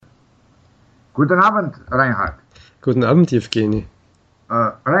Guten Abend, Reinhard. Guten Abend, Evgeny.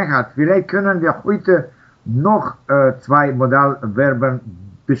 Reinhard, vielleicht können wir heute noch zwei Modalverben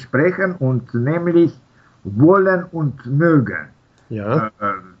besprechen, und nämlich wollen und mögen. Ja,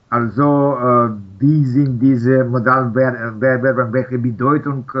 Wie sind diese Modalverben, welche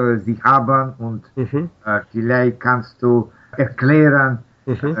Bedeutung sie haben, und mhm, vielleicht kannst du erklären,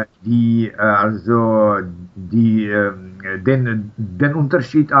 mhm. den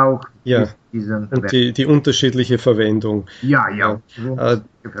Unterschied auch Ja, zwischen diesen und Verben. die unterschiedliche Verwendung. Ja, Ja. ja, Äh,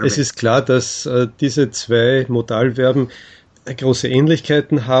 Es ist klar, dass diese zwei Modalverben große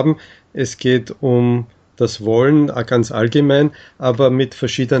Ähnlichkeiten haben. Es geht um das Wollen ganz allgemein, aber mit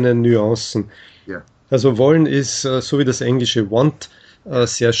verschiedenen Nuancen. ja, Also wollen ist, so wie das englische want,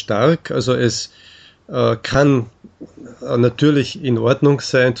 sehr stark. Also es kann natürlich in Ordnung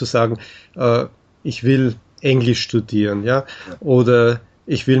sein zu sagen, äh, ich will Englisch studieren, ja, ja. oder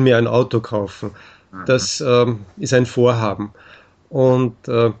ich will mir ein Auto kaufen. Mhm. Das ist ein Vorhaben. Und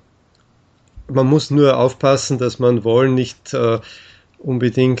man muss nur aufpassen, dass man wollen nicht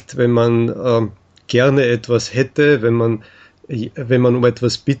unbedingt, wenn man gerne etwas hätte, wenn man um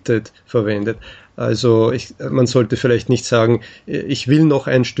etwas bittet, verwendet. Also man sollte vielleicht nicht sagen, ich will noch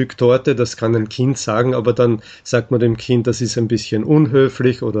ein Stück Torte, das kann ein Kind sagen, aber dann sagt man dem Kind, das ist ein bisschen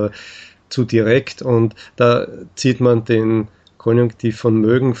unhöflich oder zu direkt, und da zieht man den Konjunktiv von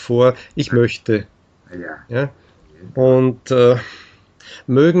mögen vor, ich möchte. Ja, Ja? Und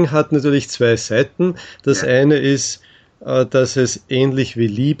mögen hat natürlich zwei Seiten. Das ja. eine ist, dass es ähnlich wie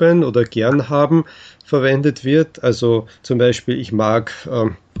lieben oder gern haben verwendet wird. Also zum Beispiel, ich mag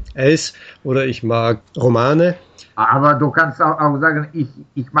Eis oder ich mag Romane. Aber du kannst auch sagen,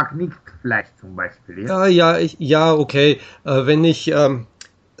 ich mag nicht Fleisch zum Beispiel, ja? Ja, okay. Wenn ich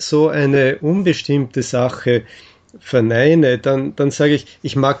so eine unbestimmte Sache verneine, dann sage ich,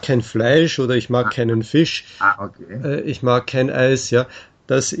 ich mag kein Fleisch oder ich mag Ah, keinen Fisch, okay. ich mag kein Eis, ja.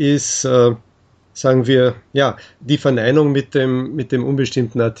 Das ist, sagen wir, ja, die Verneinung mit dem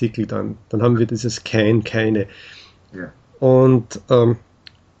unbestimmten Artikel dann. Dann haben wir dieses kein, keine. Ja, Und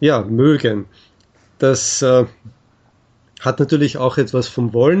ja, mögen. Das hat natürlich auch etwas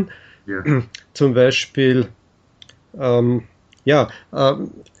vom Wollen. ja. Zum Beispiel, ähm, ja,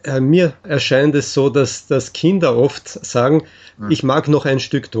 mir erscheint es so, dass Kinder oft sagen, Hm, ich mag noch ein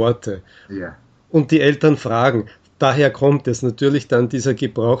Stück Torte. ja. Und die Eltern fragen. Daher kommt es natürlich dann dieser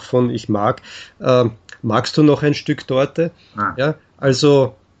Gebrauch von ich mag. Magst du noch ein Stück Torte? Ah, Ja,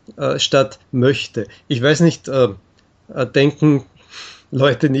 also statt möchte. Ich weiß nicht, denken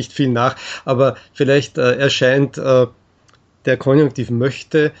Leute nicht viel nach, aber vielleicht erscheint der Konjunktiv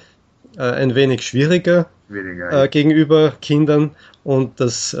möchte ein wenig schwieriger schwieriger, ja. gegenüber Kindern, und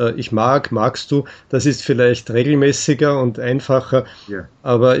das ich mag, magst du, das ist vielleicht regelmäßiger und einfacher, Ja,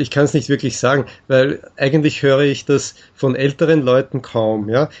 aber ich kann es nicht wirklich sagen, weil eigentlich höre ich das von älteren Leuten kaum,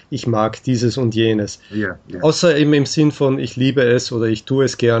 ja, ich mag dieses und jenes, ja, ja, außer eben im Sinn von ich liebe es oder ich tue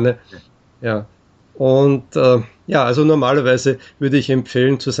es gerne, ja. ja, und ja, also normalerweise würde ich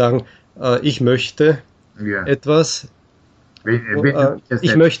empfehlen zu sagen, ich möchte Ja. etwas. Wenn du es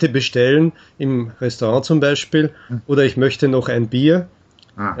Ich selbst. möchte bestellen, im Restaurant zum Beispiel, Hm, oder ich möchte noch ein Bier.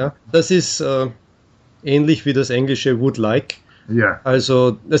 aha. Ja, das ist ähnlich wie das englische would like. Ja.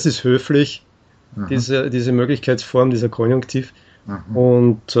 Also das ist höflich, Mhm, diese Möglichkeitsform, dieser Konjunktiv. mhm.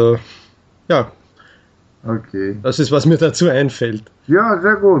 Und ja, Okay. das ist, was mir dazu einfällt. Ja,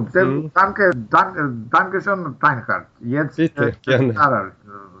 sehr gut, sehr gut. Hm, Danke schön, Reinhard. Jetzt bitte, ist es gerne. klarer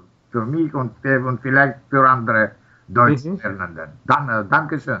für mich und vielleicht für andere Mhm, Deutschlernenden.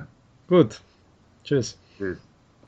 Danke schön. gut, tschüss. Tschüss.